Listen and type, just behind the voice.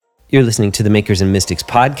You're listening to the Makers and Mystics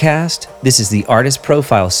podcast. This is the Artist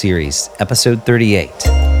Profile Series, episode 38.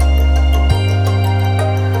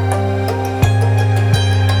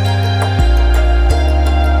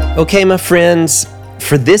 Okay, my friends,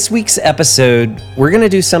 for this week's episode, we're going to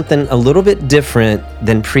do something a little bit different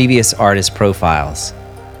than previous artist profiles.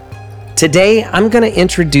 Today, I'm going to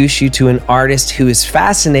introduce you to an artist who has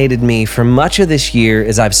fascinated me for much of this year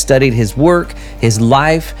as I've studied his work, his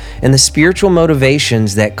life, and the spiritual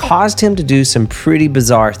motivations that caused him to do some pretty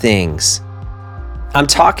bizarre things. I'm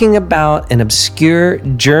talking about an obscure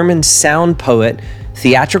German sound poet,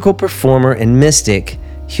 theatrical performer, and mystic,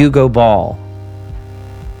 Hugo Ball.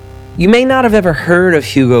 You may not have ever heard of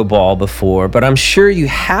Hugo Ball before, but I'm sure you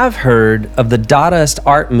have heard of the Dadaist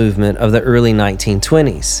art movement of the early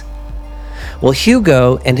 1920s. Well,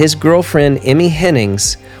 Hugo and his girlfriend, Emmy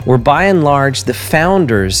Hennings, were by and large the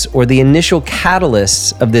founders or the initial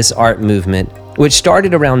catalysts of this art movement, which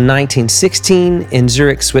started around 1916 in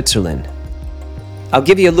Zurich, Switzerland. I'll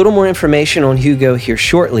give you a little more information on Hugo here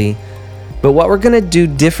shortly, but what we're going to do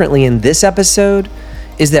differently in this episode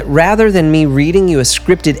is that rather than me reading you a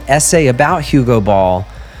scripted essay about Hugo Ball,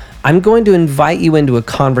 I'm going to invite you into a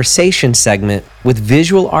conversation segment with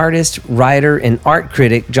visual artist, writer, and art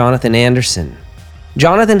critic Jonathan Anderson.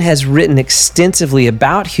 Jonathan has written extensively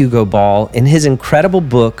about Hugo Ball in his incredible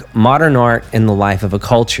book, Modern Art and the Life of a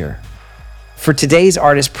Culture. For today's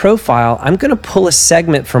artist profile, I'm going to pull a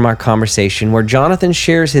segment from our conversation where Jonathan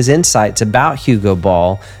shares his insights about Hugo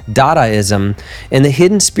Ball, Dadaism, and the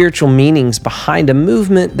hidden spiritual meanings behind a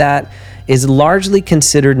movement that is largely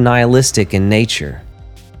considered nihilistic in nature.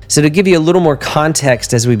 So to give you a little more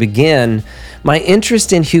context as we begin, my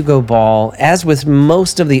interest in Hugo Ball, as with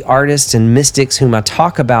most of the artists and mystics whom I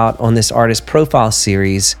talk about on this artist profile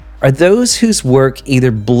series, are those whose work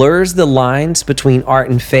either blurs the lines between art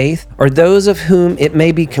and faith, or those of whom it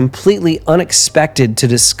may be completely unexpected to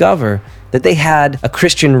discover that they had a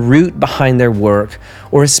Christian root behind their work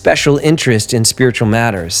or a special interest in spiritual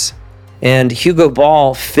matters. And Hugo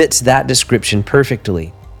Ball fits that description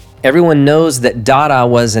perfectly. Everyone knows that Dada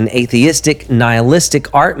was an atheistic,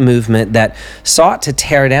 nihilistic art movement that sought to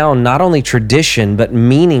tear down not only tradition, but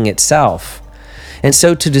meaning itself. And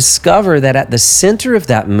so to discover that at the center of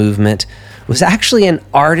that movement was actually an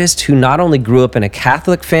artist who not only grew up in a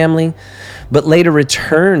Catholic family, but later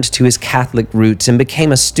returned to his Catholic roots and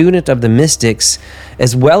became a student of the mystics,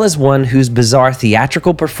 as well as one whose bizarre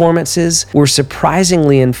theatrical performances were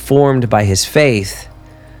surprisingly informed by his faith.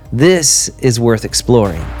 This is worth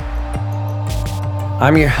exploring.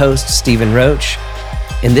 I'm your host, Stephen Roach,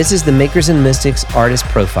 and this is the Makers and Mystics Artist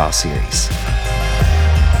Profile Series.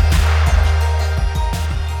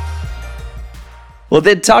 Well,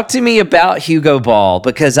 then talk to me about Hugo Ball,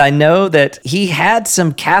 because I know that he had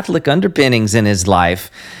some Catholic underpinnings in his life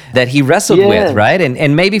that he wrestled with, right?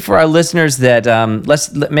 And maybe for our listeners that,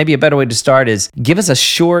 maybe a better way to start is give us a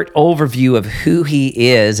short overview of who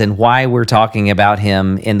he is and why we're talking about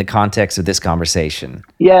him in the context of this conversation.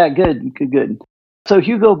 Yeah, good. So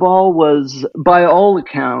Hugo Ball was, by all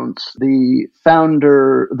accounts, the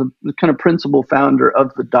founder, the kind of principal founder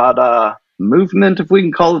of the Dada movement, if we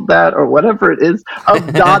can call it that, or whatever it is,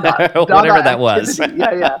 of Dada. Whatever that was.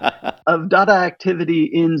 Of Dada activity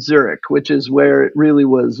in Zurich, which is where it really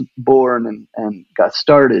was born and got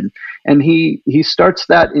started. And he starts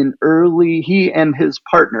that he and his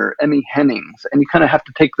partner, Emmy Hennings, and you kind of have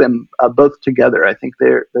to take them both together. I think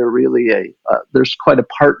they're really there's quite a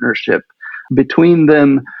partnership between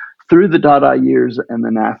them through the Dada years and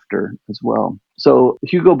then after as well. So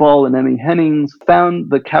Hugo Ball and Emmy Hennings found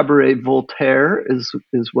the Cabaret Voltaire is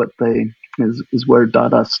where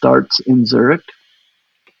Dada starts in Zurich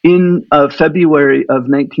in February of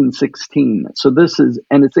 1916. So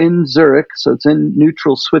it's in Zurich, so it's in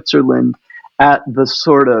neutral Switzerland at the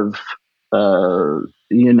sort of a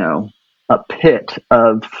pit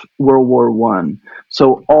of World War I.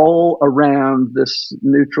 So all around this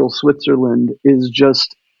neutral Switzerland is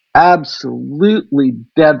just absolutely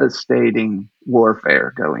devastating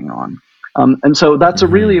warfare going on. And so that's a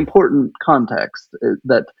really important context,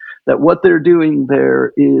 that what they're doing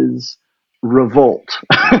there is revolt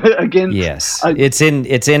against. Yes, it's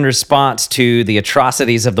in response to the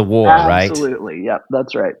atrocities of the war, right? Absolutely, yeah,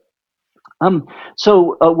 that's right.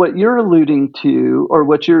 So what you're alluding to, or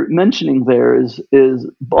what you're mentioning there, is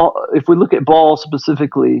Ball. If we look at Ball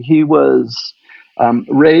specifically, he was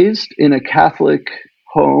raised in a Catholic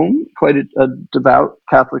home, quite a devout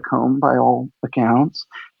Catholic home by all accounts,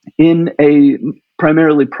 in a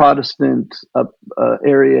primarily Protestant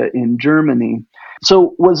area in Germany.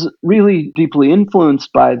 So was really deeply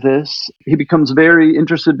influenced by this. He becomes very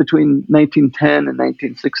interested between 1910 and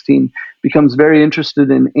 1916, becomes very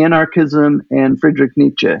interested in anarchism and Friedrich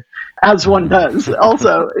Nietzsche, as one does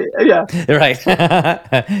also. Yeah. Right.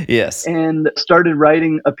 Yes. And started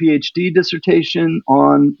writing a PhD dissertation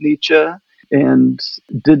on Nietzsche and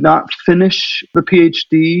did not finish the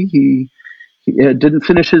PhD. He didn't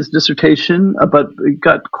finish his dissertation, but he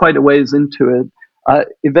got quite a ways into it.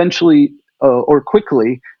 Eventually, or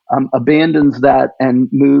quickly, abandons that and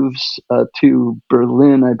moves to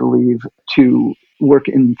Berlin, I believe, to work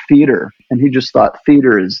in theater. And he just thought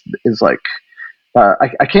theater is like,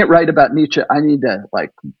 I can't write about Nietzsche. I need to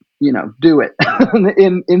do it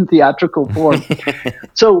in theatrical form.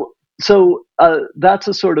 So that's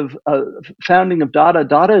a sort of founding of Dada.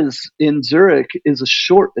 Dada is in Zurich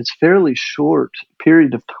it's fairly short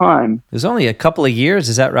period of time. It was only a couple of years,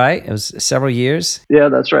 is that right? It was several years? Yeah,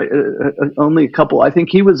 that's right. Only a couple. I think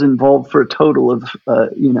he was involved for a total of,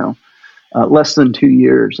 less than 2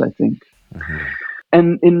 years, I think. Mm-hmm.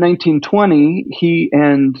 And in 1920, he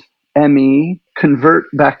and Emmy convert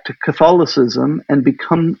back to Catholicism and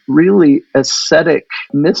become really ascetic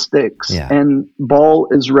mystics. Yeah. And Ball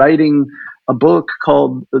is writing a book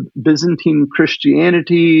called Byzantine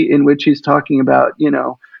Christianity, in which he's talking about,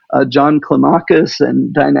 John Climacus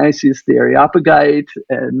and Dionysius the Areopagite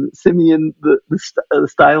and Simeon the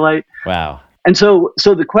Stylite. Wow. And so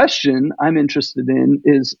the question I'm interested in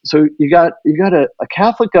is, so you got a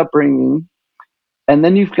Catholic upbringing, and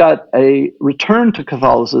then you've got a return to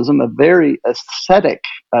Catholicism, a very ascetic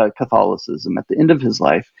Catholicism at the end of his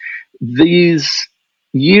life. These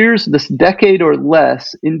years, this decade or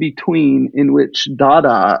less in between, in which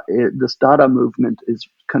this Dada movement is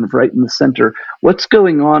kind of right in the center. What's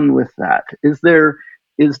going on with that? Is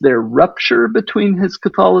there rupture between his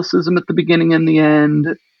Catholicism at the beginning and the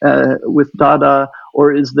end with Dada,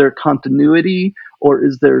 or is there continuity, or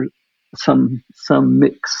is there some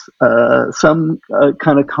mix, some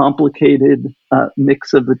kind of complicated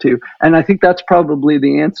mix of the two? And I think that's probably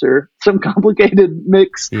the answer, some complicated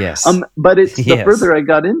mix. Yes. But it's the further I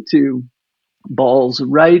got into Ball's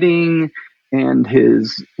writing and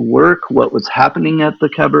his work, what was happening at the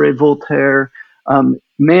Cabaret Voltaire,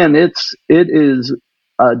 it is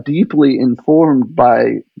deeply informed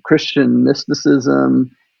by Christian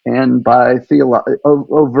mysticism and by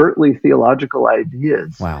overtly theological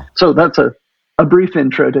ideas. Wow. So that's a brief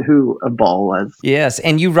intro to who Ball was. Yes,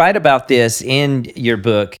 and you write about this in your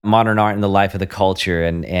book, Modern Art and the Life of the Culture,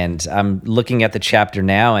 and I'm looking at the chapter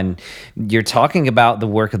now, and you're talking about the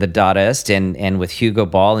work of the Dadaist and with Hugo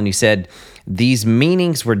Ball, and you said, these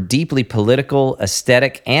meanings were deeply political,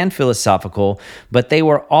 aesthetic, and philosophical, but they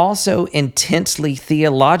were also intensely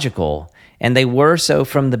theological, and they were so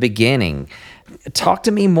from the beginning. Talk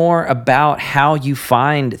to me more about how you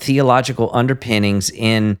find theological underpinnings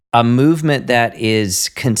in a movement that is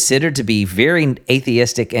considered to be very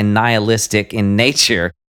atheistic and nihilistic in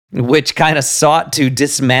nature, which kind of sought to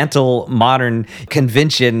dismantle modern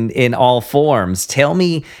convention in all forms. Tell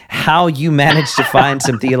me how you managed to find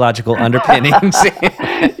some theological underpinnings.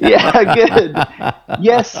 Yeah, good.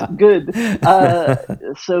 Yes, good.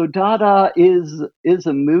 So Dada is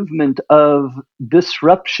a movement of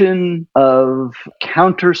disruption, of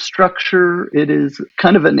counterstructure. It is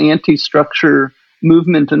kind of an anti-structure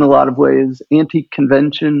movement in a lot of ways,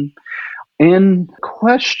 anti-convention. And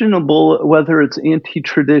questionable whether it's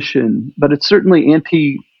anti-tradition, but it's certainly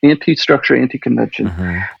anti-structure, anti-convention.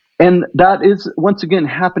 Mm-hmm. And that is, once again,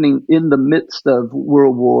 happening in the midst of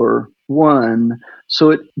World War I.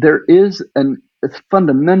 So there is it's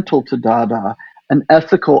fundamental to Dada, an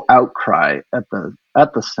ethical outcry at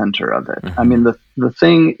the center of it. Mm-hmm. I mean, the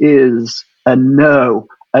thing is a no,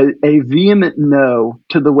 a vehement no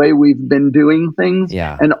to the way we've been doing things.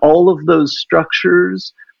 Yeah. And all of those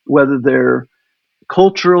structures, whether they're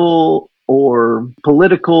cultural or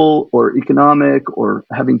political or economic or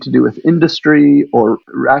having to do with industry or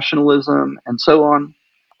rationalism and so on,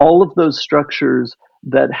 all of those structures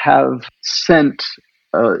that have sent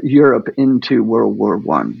Europe into World War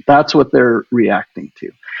I. That's what they're reacting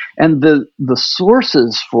to. And the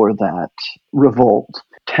sources for that revolt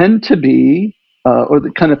tend to be, or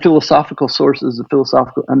the kind of philosophical sources, the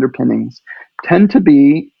philosophical underpinnings, tend to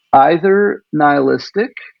be either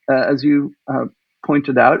nihilistic, as you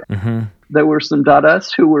pointed out. Mm-hmm. There were some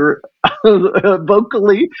Dadaists who were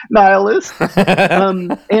vocally nihilist,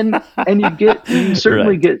 and you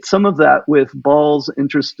certainly right. get some of that with Ball's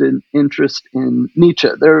interest in Nietzsche.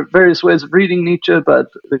 There are various ways of reading Nietzsche, but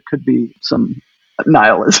there could be some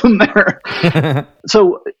nihilism there.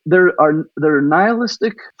 So there are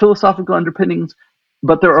nihilistic philosophical underpinnings,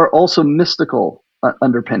 but there are also mystical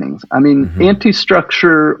underpinnings. I mean,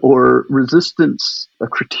 anti-structure or resistance, a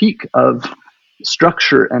critique of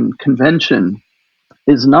structure and convention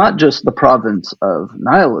is not just the province of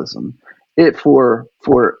nihilism. It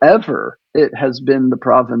forever it has been the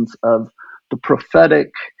province of the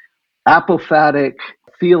prophetic, apophatic,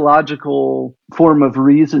 theological form of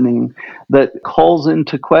reasoning that calls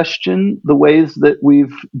into question the ways that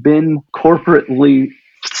we've been corporately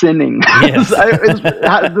sinning. Yes. Is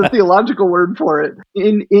the theological word for it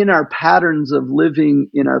in our patterns of living,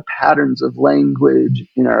 in our patterns of language,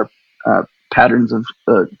 in our patterns of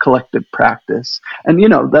collective practice, and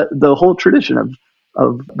that the whole tradition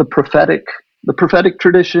of the prophetic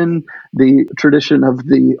tradition, the tradition of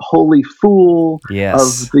the holy fool, of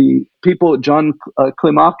Yes. the people, John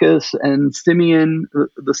Climacus and Simeon,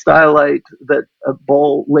 the stylite that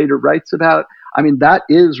Ball later writes about. I mean, that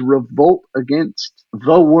is revolt against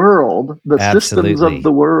the world, the systems of Absolutely.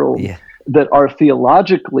 the world Yeah. that are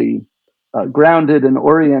theologically grounded and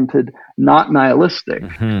oriented, not nihilistic.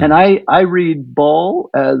 And I read Ball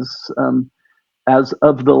as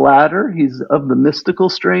of the latter. He's of the mystical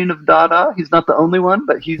strain of Dada. He's not the only one,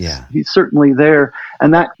 but he's certainly there.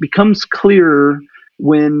 And that becomes clearer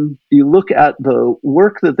when you look at the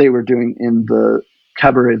work that they were doing in the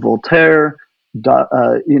Cabaret Voltaire.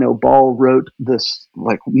 Ball wrote this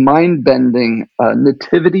like mind-bending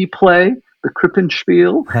nativity play, the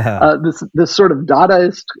Krippenspiel, this sort of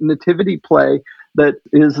Dadaist nativity play that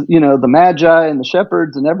is, the Magi and the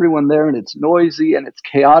shepherds and everyone there, and it's noisy and it's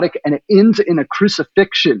chaotic, and it ends in a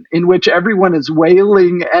crucifixion in which everyone is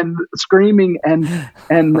wailing and screaming and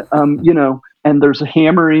there's a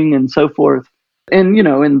hammering and so forth. And,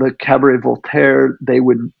 in the Cabaret Voltaire, they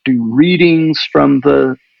would do readings from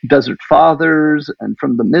the Desert Fathers and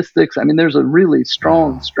from the mystics. I mean, there's a really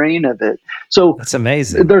strong strain of it. So that's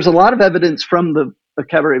amazing. There's a lot of evidence from the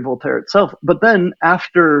Cabaret Voltaire itself. But then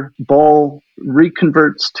after Ball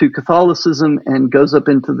reconverts to Catholicism and goes up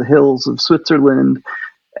into the hills of Switzerland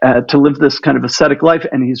to live this kind of ascetic life,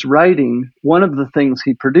 and he's writing, one of the things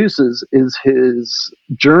he produces is his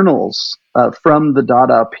journals from the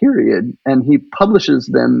Dada period, and he publishes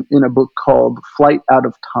them in a book called Flight Out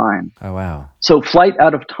of Time. Oh, wow. So Flight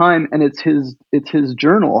Out of Time, and it's his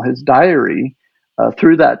journal, his diary,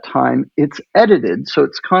 through that time. It's edited, so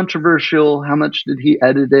it's controversial. How much did he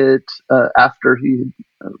edit it after he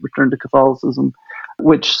returned to Catholicism?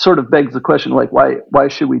 Which sort of begs the question, like, why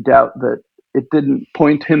should we doubt that it didn't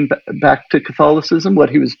point him back to Catholicism, what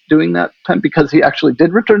he was doing that time, because he actually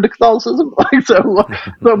did return to Catholicism?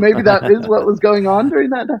 so maybe that is what was going on during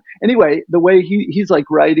that time. Anyway, the way he's like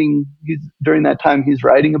writing, during that time, he's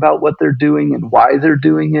writing about what they're doing and why they're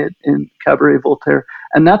doing it in Cabaret Voltaire.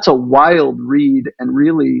 And that's a wild read and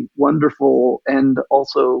really wonderful, and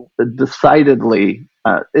also it decidedly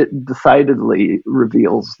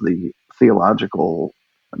reveals the theological,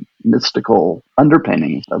 mystical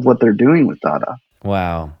underpinnings of what they're doing with Dada.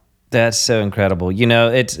 Wow. That's so incredible.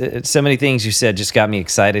 It's so many things you said just got me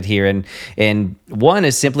excited here. And one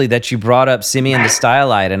is simply that you brought up Simeon the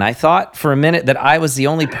Stylite. And I thought for a minute that I was the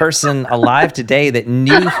only person alive today that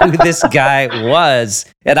knew who this guy was.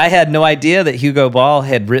 And I had no idea that Hugo Ball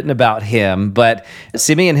had written about him. But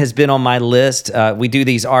Simeon has been on my list. We do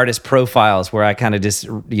these artist profiles where I kind of just,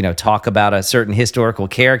 talk about a certain historical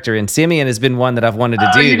character. And Simeon has been one that I've wanted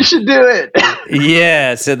to do. You should do it.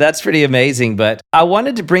 Yeah, so that's pretty amazing. But I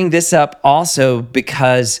wanted to bring this up also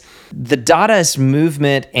because the Dadaist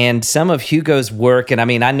movement and some of Hugo's work, and I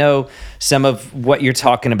mean, I know some of what you're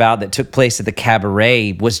talking about that took place at the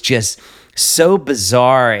Cabaret was just so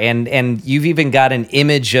bizarre, and you've even got an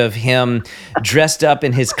image of him dressed up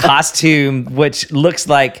in his costume, which looks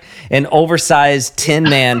like an oversized Tin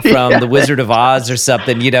Man from The Wizard of Oz or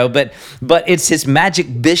something, but it's his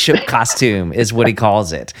magic bishop costume is what he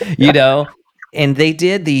calls it, And they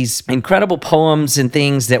did these incredible poems and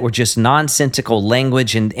things that were just nonsensical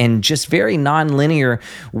language and just very nonlinear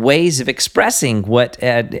ways of expressing what,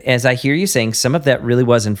 as I hear you saying, some of that really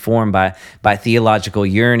was informed by theological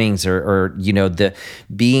yearnings or the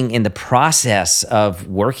being in the process of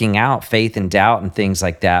working out faith and doubt and things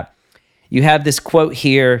like that. You have this quote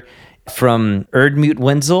here from Erdmut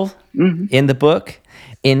Wenzel in the book,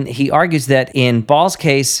 and he argues that in Ball's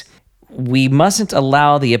case, we mustn't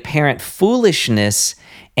allow the apparent foolishness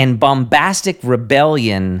and bombastic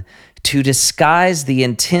rebellion to disguise the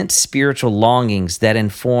intense spiritual longings that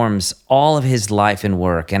informs all of his life and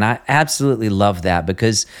work. And I absolutely love that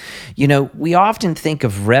because, we often think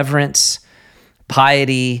of reverence,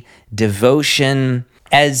 piety, devotion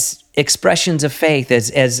as expressions of faith,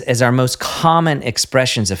 as our most common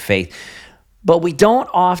expressions of faith. But we don't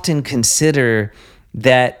often consider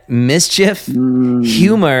that mischief,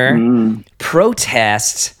 humor,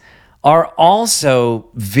 protest are also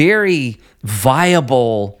very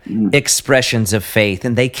viable expressions of faith,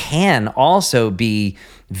 and they can also be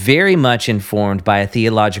very much informed by a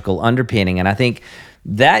theological underpinning. And I think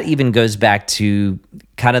that even goes back to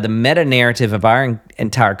kind of the meta-narrative of our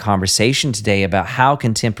entire conversation today about how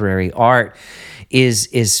contemporary art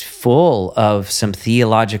is full of some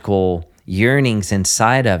theological yearnings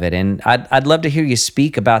inside of it. And I'd love to hear you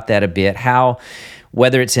speak about that a bit, how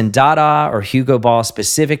whether it's in Dada or Hugo Boss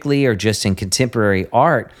specifically, or just in contemporary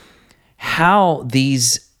art, how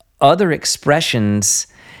these other expressions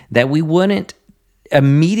that we wouldn't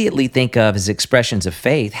immediately think of as expressions of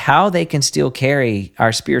faith, how they can still carry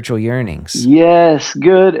our spiritual yearnings. Yes,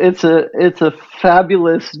 good. It's a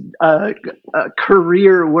fabulous,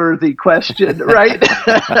 career-worthy question, right?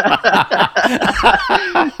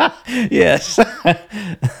 Yes.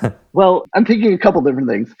 Well, I'm thinking a couple different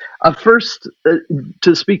things. First,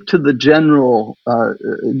 to speak to the general,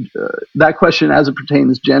 that question as it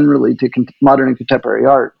pertains generally to modern and contemporary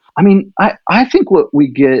art. I mean, I think what we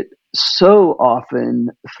get so often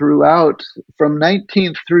throughout, from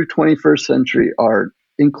 19th through 21st century art,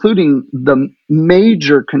 including the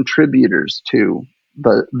major contributors to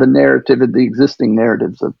the narrative and the existing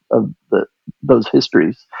narratives of those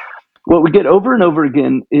histories, what we get over and over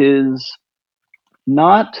again is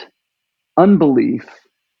not unbelief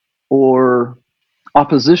or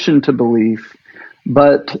opposition to belief,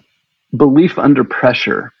 but belief under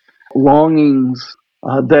pressure, longings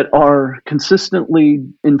that are consistently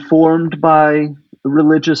informed by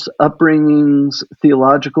religious upbringings,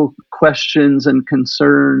 theological questions and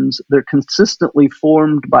concerns. They're consistently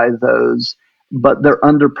formed by those, but they're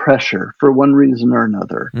under pressure for one reason or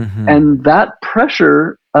another. Mm-hmm. And that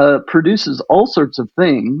pressure produces all sorts of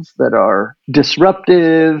things that are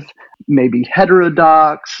disruptive, maybe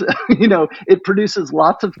heterodox. It produces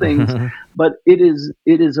lots of things, but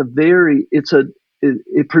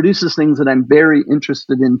it produces things that I'm very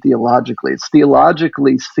interested in theologically. It's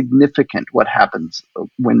theologically significant what happens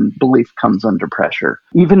when belief comes under pressure.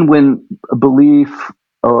 Even when a belief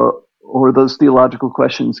or those theological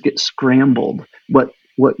questions get scrambled,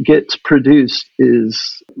 what gets produced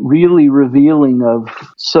is really revealing of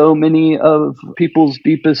so many of people's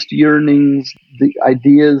deepest yearnings, the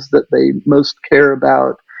ideas that they most care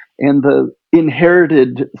about, and the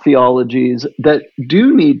inherited theologies that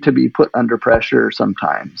do need to be put under pressure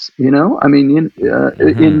sometimes. I mean,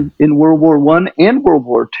 in World War I and World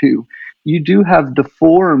War II, you do have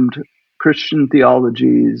deformed Christian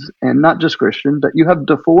theologies, and not just Christian, but you have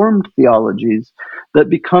deformed theologies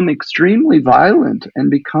that become extremely violent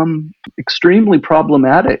and become extremely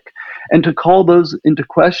problematic. And to call those into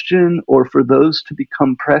question, or for those to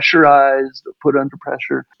become pressurized or put under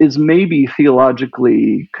pressure, is maybe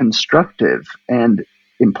theologically constructive and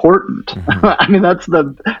important. Mm-hmm. I mean, that's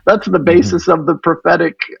the basis of the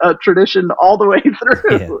prophetic tradition all the way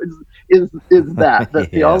through. Yeah. Is that yes.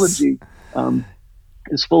 Theology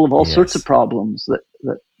is full of all sorts of problems that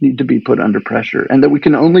need to be put under pressure, and that we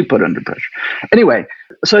can only put under pressure. Anyway,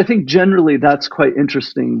 so I think generally that's quite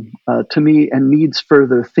interesting to me and needs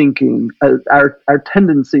further thinking. Our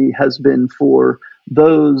tendency has been for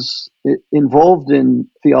those involved in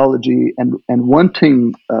theology and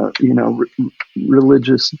wanting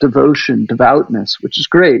religious devoutness, which is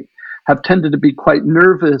great, have tended to be quite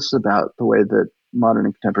nervous about the way that modern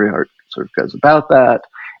and contemporary art sort of goes about that.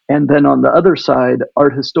 And then on the other side,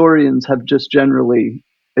 art historians have just generally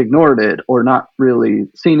ignored it, or not really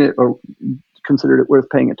seen it, or considered it worth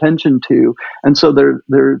paying attention to. And so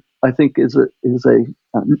there I think is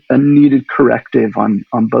a needed corrective on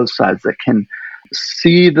both sides that can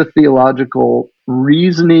see the theological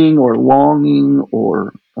reasoning or longing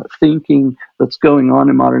or thinking that's going on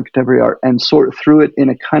in modern contemporary art and sort through it in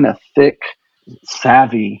a kind of thick,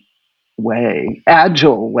 savvy way,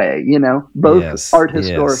 agile way, both art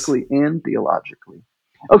historically and theologically.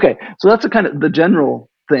 Okay, so that's a kind of the general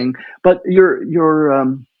thing. But your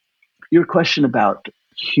question about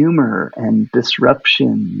humor and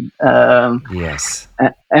disruption, as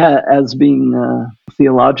being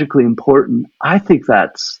theologically important, I think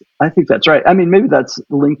that's right. I mean, maybe that's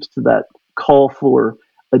linked to that call for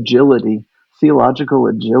agility. Theological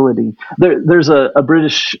agility. There's a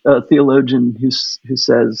British theologian who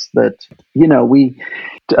says that,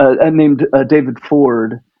 named David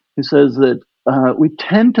Ford, who says that we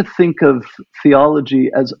tend to think of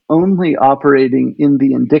theology as only operating in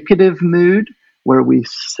the indicative mood, where we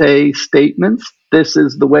say statements, this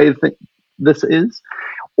is the way this is,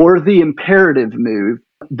 or the imperative mood,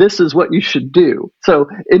 this is what you should do. So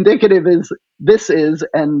indicative is this is,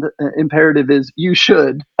 and imperative is you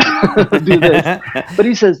should do this. But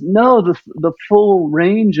he says, no, the full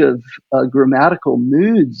range of grammatical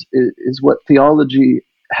moods is what theology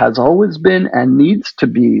has always been and needs to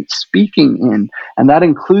be speaking in. And that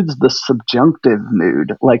includes the subjunctive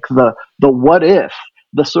mood, like the what if,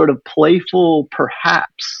 the sort of playful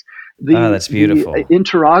perhaps, Oh, the that's beautiful.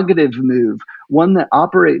 interrogative mood, one that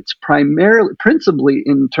operates principally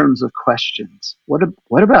in terms of questions. What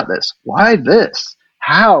about this? Why this?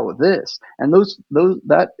 How this? And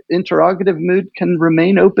that interrogative mood can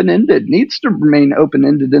remain open-ended, needs to remain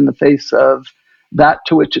open-ended in the face of that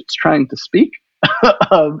to which it's trying to speak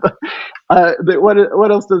of.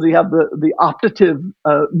 What else does he have? The optative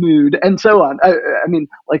mood, and so on. I mean,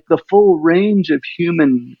 like the full range of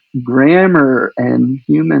human grammar and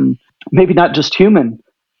human, maybe not just human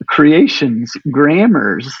creations,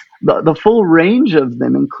 grammars, the full range of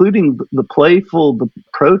them, including the playful, the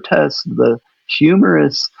protest, the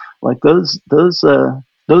humorous, like those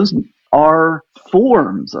are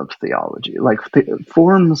forms of theology, like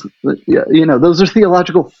forms. Those are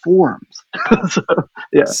theological forms. So,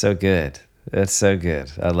 yeah. So good. That's so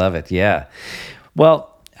good. I love it. Yeah.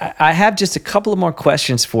 Well, I have just a couple of more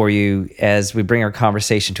questions for you as we bring our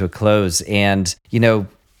conversation to a close. And,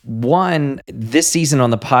 one, this season on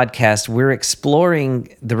the podcast, we're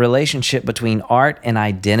exploring the relationship between art and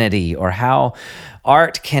identity, or how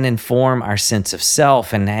art can inform our sense of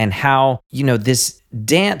self, and how, this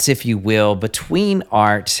dance, if you will, between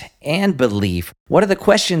art and belief. What are the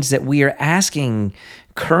questions that we are asking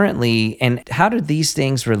currently, and how do these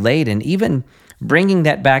things relate? And even bringing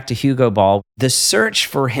that back to Hugo Ball, the search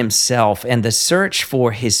for himself and the search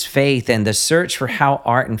for his faith and the search for how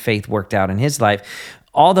art and faith worked out in his life,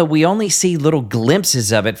 although we only see little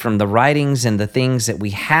glimpses of it from the writings and the things that we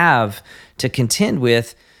have to contend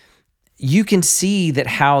with, you can see that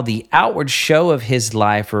how the outward show of his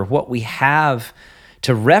life, or what we have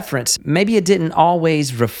to reference, maybe it didn't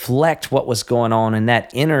always reflect what was going on in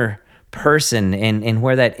that inner person and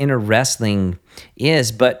where that inner wrestling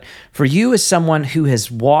is. But for you, as someone who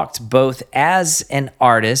has walked both as an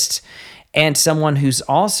artist and someone who's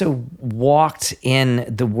also walked in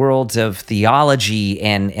the worlds of theology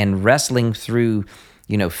and wrestling through,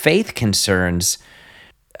 faith concerns,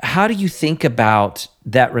 how do you think about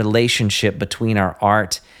that relationship between our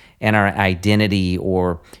art and our identity,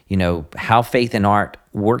 or, how faith and art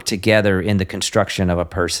work together in the construction of a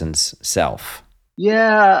person's self?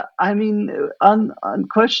 Yeah, I mean, on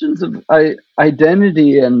questions of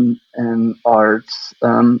identity and arts,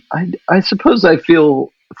 I suppose I feel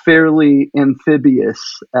fairly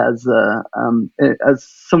amphibious as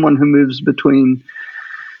someone who moves between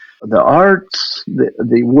the arts,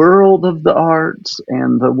 the world of the arts,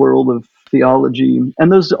 and the world of theology. And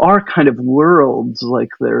those are kind of worlds, like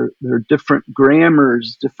they're different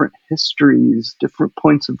grammars, different histories, different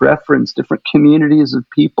points of reference, different communities of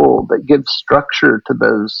people that give structure to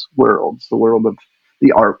those worlds, the world of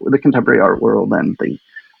the art, the contemporary art world, and the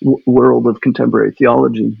world of contemporary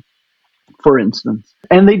theology, for instance.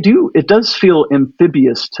 And it does feel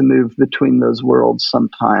amphibious to move between those worlds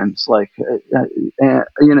sometimes. Like,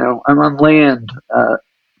 I'm on land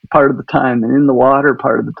part of the time and in the water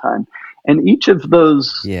part of the time. And each of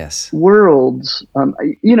those Yes. worlds,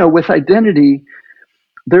 with identity,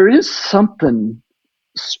 there is something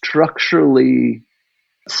structurally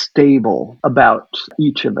stable about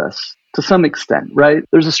each of us to some extent, right?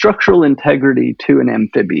 There's a structural integrity to an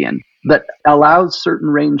amphibian that allows certain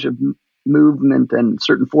range of movement and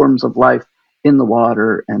certain forms of life in the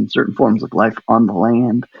water and certain forms of life on the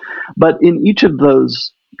land. But in each of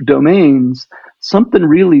those domains, something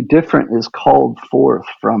really different is called forth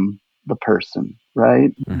from the person, right?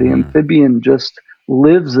 Mm-hmm. The amphibian just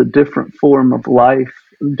lives a different form of life.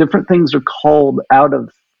 Different things are called out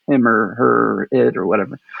of him or her, it or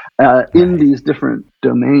whatever, in these different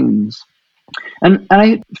domains. And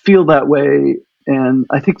I feel that way, and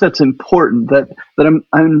I think that's important, that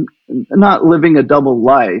I'm not living a double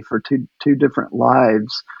life or two different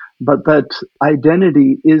lives, but that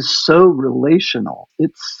identity is so relational.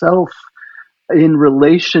 It's self in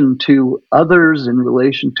relation to others, in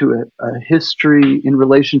relation to a history, in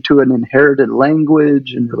relation to an inherited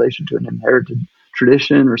language, in relation to an inherited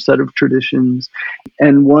tradition or set of traditions.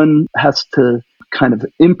 And one has to kind of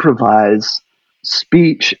improvise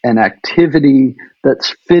speech and activity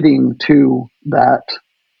that's fitting to that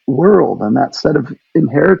world and that set of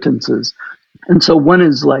inheritances. And so one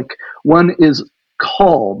is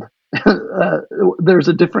called. There's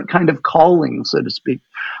a different kind of calling, so to speak,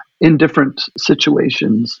 in different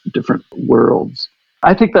situations, different worlds.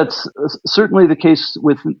 I think that's certainly the case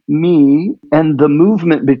with me, and the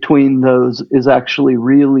movement between those is actually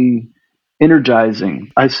really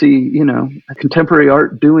energizing. I see, contemporary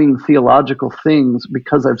art doing theological things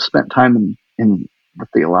because I've spent time in the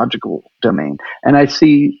theological domain. And I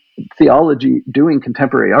see theology doing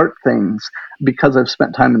contemporary art things because I've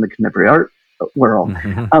spent time in the contemporary art world.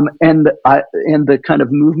 Mm-hmm. And the kind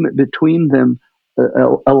of movement between them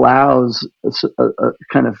allows a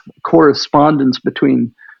kind of correspondence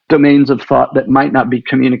between domains of thought that might not be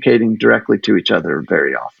communicating directly to each other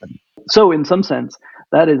very often. So, in some sense,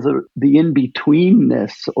 that is the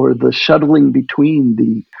in-betweenness, or the shuttling between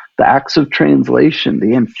the acts of translation,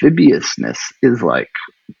 the amphibiousness, is like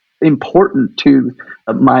important to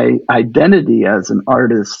my identity as an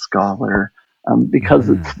artist scholar, because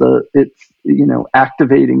Mm-hmm. it's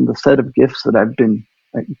activating the set of gifts that I've been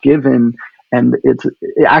given, and it's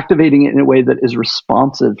activating it in a way that is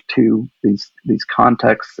responsive to these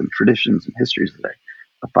contexts and traditions and histories that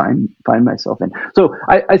I find myself in. So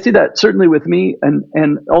I see that certainly with me,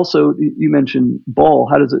 and also you mentioned Ball.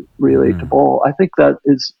 How does it relate to Mm-hmm. Ball? I think that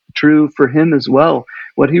is true for him as well.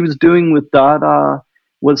 What he was doing with Dada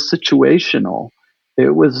was situational.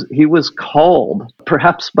 He was called,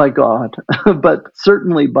 perhaps by God, but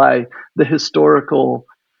certainly by the historical.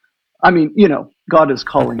 I mean, God is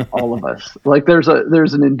calling all of us. Like there's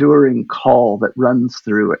an enduring call that runs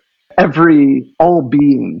through it. All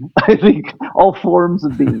being, I think, all forms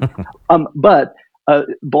of being. But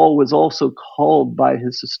Ball was also called by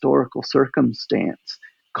his historical circumstance,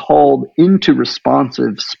 called into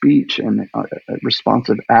responsive speech and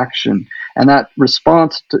responsive action, and that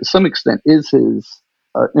response, to some extent, is his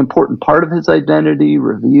important part of his identity,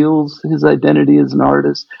 reveals his identity as an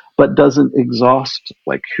artist, but doesn't exhaust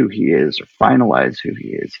like who he is or finalize who he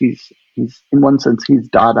is. He's in one sense he's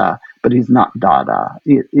Dada, but he's not Dada.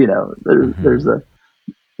 Mm-hmm.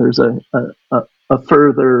 There's a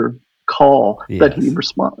further call that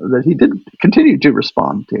Yes. he did continue to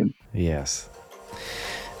respond to. Yes.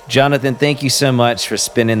 Jonathan, thank you so much for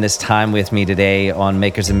spending this time with me today on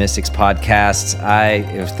Makers and Mystics podcast. I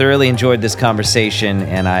have thoroughly enjoyed this conversation,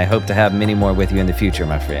 and I hope to have many more with you in the future,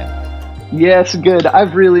 my friend. Yes, good.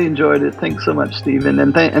 I've really enjoyed it. Thanks so much, Stephen,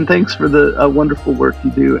 and thanks for the wonderful work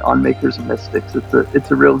you do on Makers and Mystics.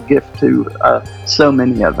 It's a real gift to so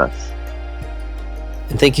many of us.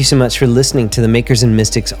 And thank you so much for listening to the Makers and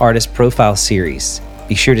Mystics Artist Profile Series.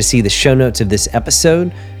 Be sure to see the show notes of this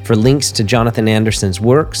episode for links to Jonathan Anderson's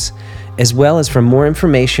works, as well as for more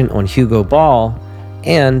information on Hugo Ball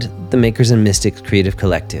and the Makers and Mystics Creative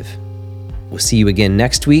Collective. We'll see you again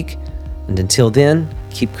next week, and until then,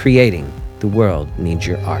 keep creating. The world needs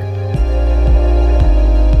your art.